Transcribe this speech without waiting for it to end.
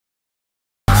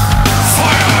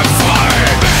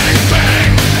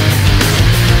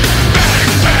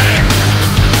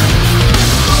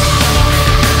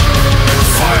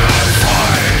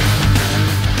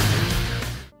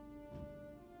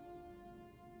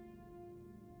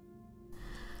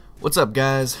What's up,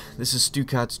 guys? This is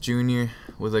Stucots Jr.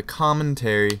 with a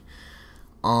commentary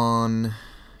on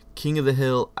King of the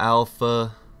Hill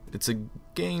Alpha. It's a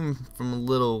game from a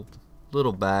little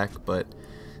back, but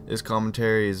this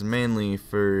commentary is mainly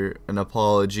for an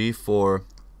apology for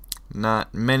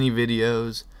not many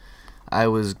videos. I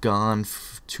was gone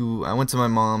I went to my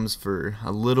mom's for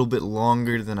a little bit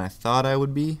longer than I thought I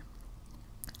would be.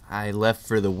 I left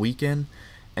for the weekend,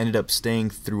 ended up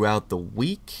staying throughout the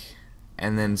week,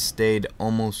 and then stayed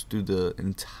almost through the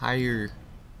entire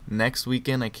next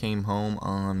weekend. I came home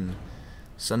on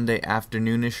Sunday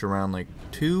afternoonish around like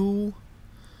 2.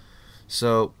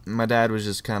 So my dad was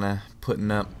just kind of putting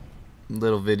up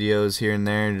little videos here and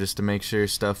there just to make sure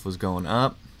stuff was going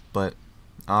up, but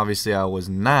obviously I was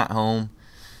not home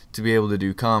to be able to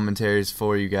do commentaries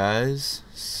for you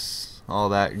guys, all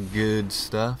that good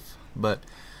stuff. But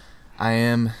I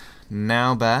am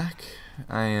now back.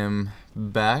 I'm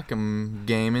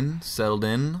gaming, settled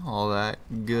in, all that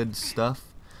good stuff.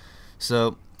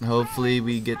 So hopefully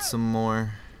we get some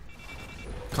more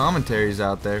commentaries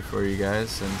out there for you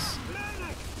guys, since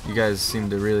you guys seem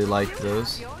to really like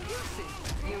those.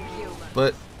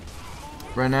 But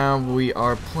right now we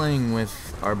are playing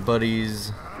with our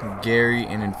buddies Gary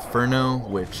and Inferno,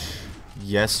 which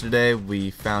yesterday we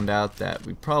found out that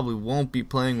we probably won't be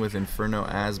playing with Inferno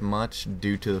as much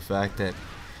due to the fact that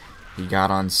he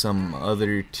got on some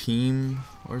other team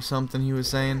or something, he was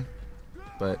saying.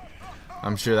 But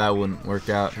I'm sure that wouldn't work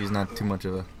out. He's not too much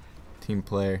of a team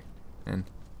player, and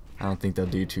I don't think they'll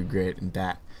do too great in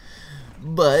that.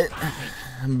 But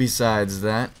besides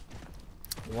that,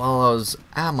 while I was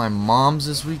at my mom's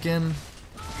this weekend,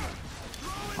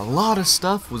 a lot of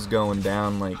stuff was going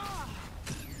down, like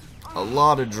a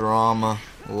lot of drama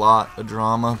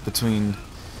between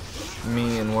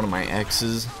me and one of my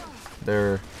exes.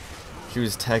 She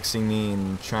was texting me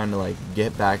and trying to like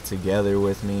get back together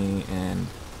with me, and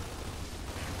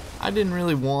I didn't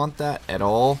really want that at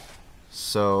all.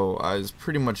 So I was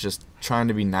pretty much just trying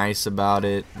to be nice about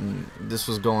it. And this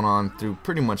was going on through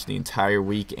pretty much the entire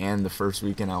week and the first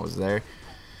weekend I was there.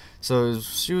 So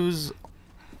she was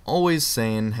always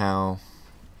saying how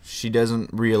she doesn't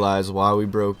realize why we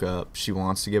broke up. She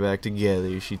wants to get back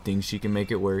together. She thinks she can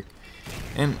make it work.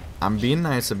 And I'm being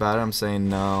nice about it. I'm saying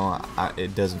no,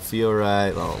 it doesn't feel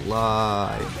right, la la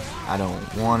la. I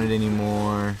don't want it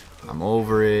anymore. I'm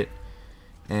over it.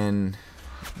 And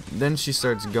then she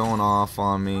starts going off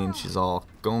on me, and she's all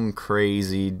going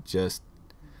crazy, just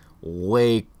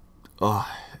I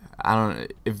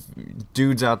don't. If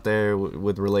dudes out there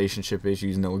with relationship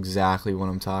issues know exactly what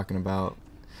I'm talking about.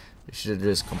 They're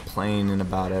just complaining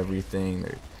about everything.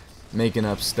 They're making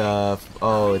up stuff.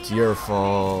 Oh, it's your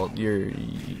fault.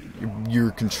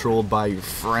 You're controlled by your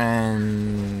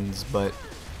friends. But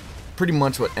pretty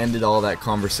much what ended all that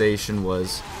conversation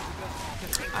was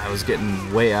I was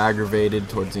getting way aggravated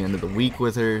towards the end of the week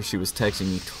with her. She was texting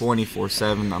me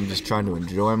 24/7. I'm just trying to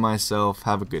enjoy myself,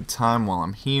 have a good time while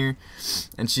I'm here,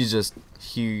 and she's just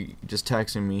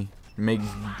texting me,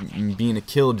 being a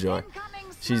killjoy.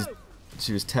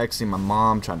 She was texting my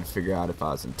mom, trying to figure out if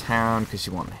I was in town because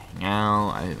she wanted to hang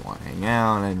out. I didn't want to hang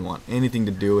out. I didn't want anything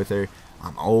to do with her.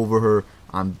 I'm over her.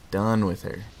 I'm done with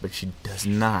her. But she does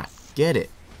not get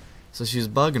it. So she was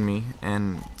bugging me,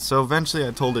 and so eventually I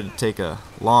told her to take a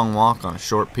long walk on a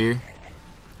short pier,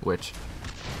 which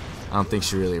I don't think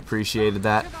she really appreciated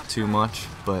that too much,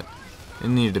 but it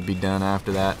needed to be done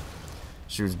after that.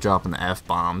 She was dropping the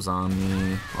F-bombs on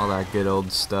me, all that good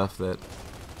old stuff that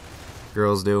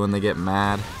girls do when they get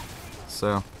mad.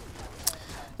 So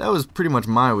that was pretty much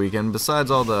my weekend.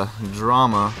 Besides all the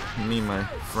drama, me and my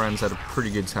friends had a pretty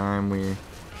good time. We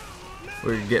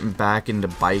were getting back into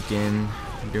biking,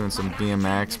 doing some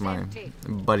BMX. My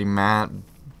buddy Matt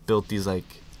built these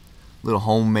like little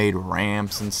homemade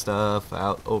ramps and stuff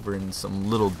out over in some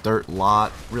little dirt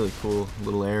lot. Really cool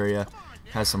little area.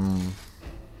 Has some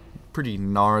pretty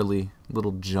gnarly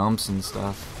little jumps and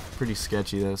stuff. Pretty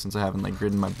sketchy though, since I haven't like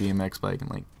ridden my BMX bike in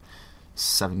like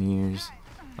 7 years.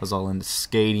 I was all into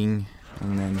skating,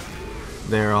 and then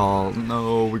they're all,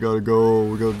 no, we gotta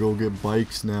go get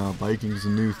bikes now. Biking's a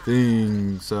new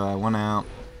thing. So I went out.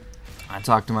 I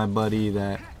talked to my buddy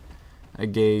that I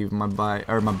gave my bike,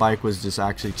 or my bike was just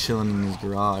actually chilling in his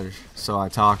garage. So I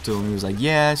talked to him. He was like,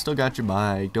 yeah, I still got your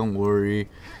bike, don't worry,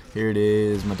 here it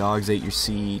is. My dogs ate your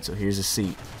seat, so here's a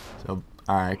seat. So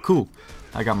alright, cool.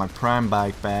 I got my prime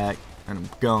bike back, and I'm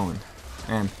going.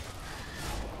 And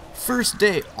first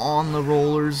day on the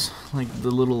rollers, like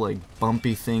the little like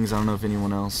bumpy things. I don't know if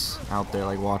anyone else out there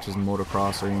like watches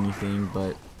motocross or anything,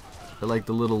 but they're like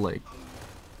the little like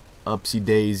upsy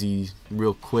daisy,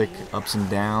 real quick ups and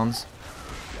downs.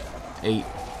 ate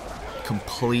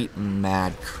complete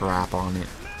mad crap on it.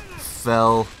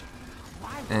 Fell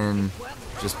and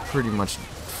just pretty much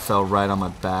fell right on my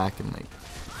back, and like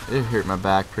it hurt my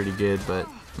back pretty good, but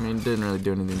I mean it didn't really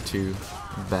do anything too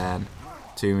bad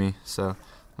to me. So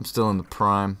I'm still in the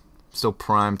prime, still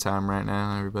prime time right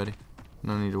now, everybody.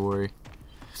 No need to worry.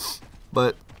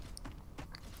 But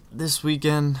this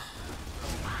weekend,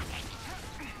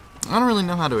 I don't really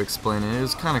know how to explain it. It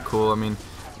was kind of cool. I mean,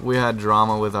 we had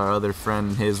drama with our other friend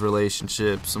and his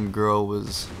relationship. Some girl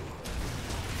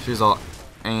she was all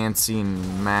antsy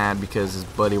and mad because his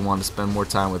buddy wanted to spend more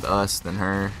time with us than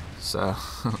her. So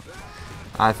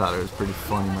I thought it was pretty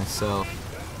funny myself,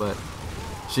 but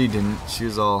she didn't. She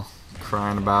was all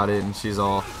crying about it, and she's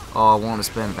all, "Oh, I want to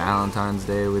spend Valentine's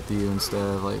Day with you and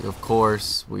stuff." Like, of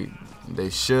course they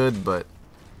should, but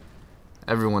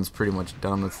everyone's pretty much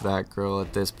done with that girl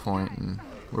at this point, and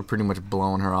we're pretty much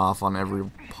blowing her off on every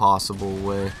possible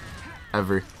way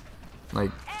ever.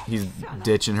 Like, he's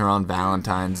ditching her on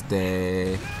Valentine's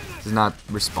Day. He's not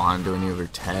responding to any of her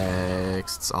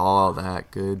texts. All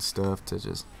that good stuff to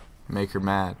just make her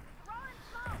mad.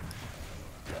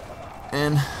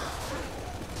 And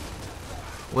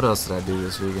what else did I do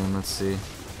this weekend? Let's see.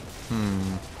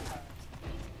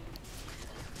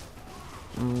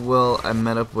 Well, I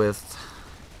met up with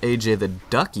AJ the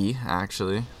Ducky,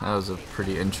 actually. That was a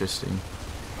pretty interesting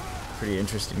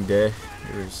day.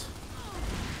 It was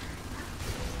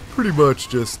pretty much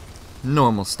just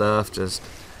normal stuff, just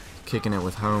kicking it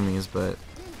with homies, but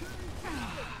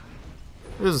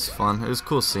it was fun. It was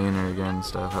cool seeing her again and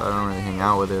stuff. I don't really hang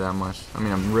out with her that much. I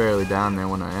mean, I'm rarely down there.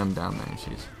 When I am down there,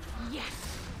 she's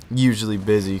usually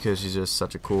busy because she's just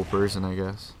such a cool person, I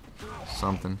guess.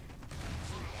 Something.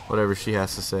 Whatever she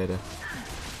has to say to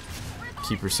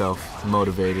keep herself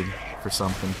motivated for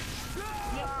something.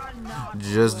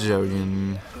 Just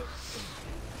joking.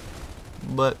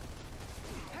 But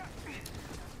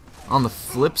on the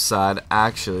flip side,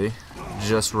 actually,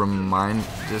 just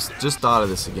thought of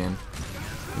this again.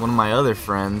 One of my other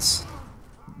friends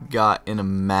got in a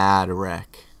mad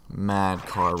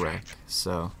car wreck.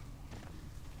 So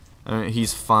I mean,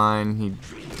 he's fine. He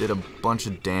did a bunch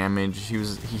of damage. He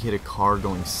hit a car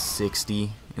going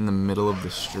 60 in the middle of the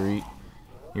street.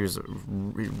 He was a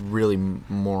really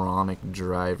moronic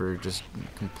driver, just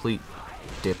complete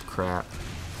dip crap.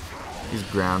 He's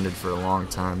grounded for a long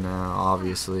time now,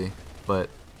 obviously, but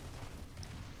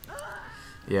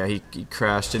yeah, he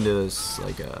crashed into this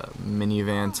like a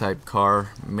minivan type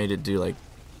car, made it do like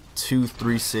 2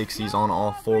 360s on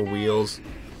all 4 wheels,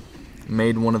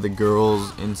 made one of the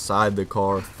girls inside the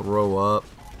car throw up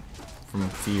from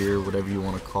fear, whatever you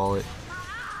want to call it.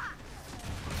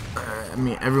 I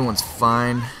mean, everyone's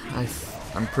fine.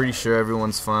 I'm pretty sure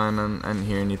everyone's fine. I didn't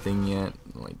hear anything yet.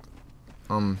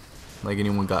 Like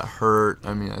anyone got hurt.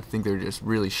 I mean, I think they're just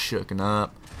really shooken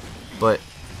up. But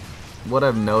what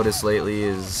I've noticed lately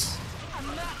is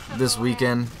this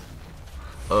weekend,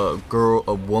 a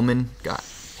woman got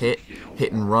hit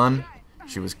and run.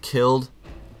 She was killed.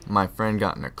 My friend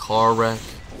got in a car wreck,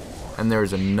 and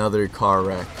there's another car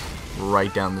wreck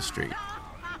right down the street.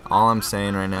 All I'm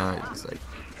saying right now is like,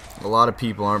 a lot of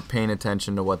people aren't paying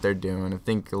attention to what they're doing. I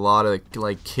think a lot of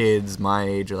like kids my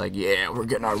age are like, yeah, we're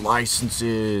getting our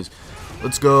licenses.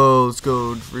 Let's go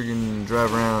freaking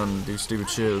drive around and do stupid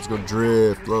shit. Let's go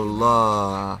drift, blah blah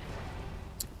blah.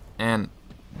 And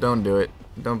don't do it.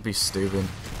 Don't be stupid.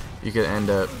 You could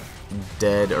end up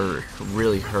dead or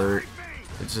really hurt.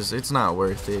 It's not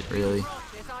worth it, really.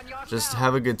 Just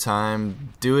have a good time.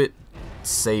 Do it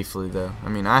safely though. I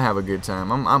mean, I have a good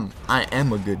time. I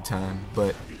am a good time,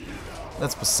 but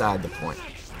that's beside the point.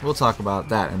 We'll talk about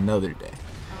that another day.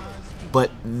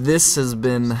 But this has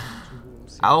been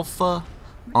Alpha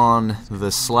on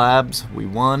the Slabs. We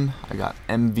won. I got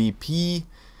MVP.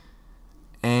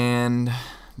 And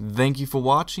thank you for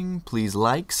watching. Please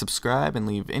like, subscribe, and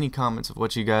leave any comments of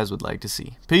what you guys would like to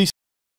see. Peace.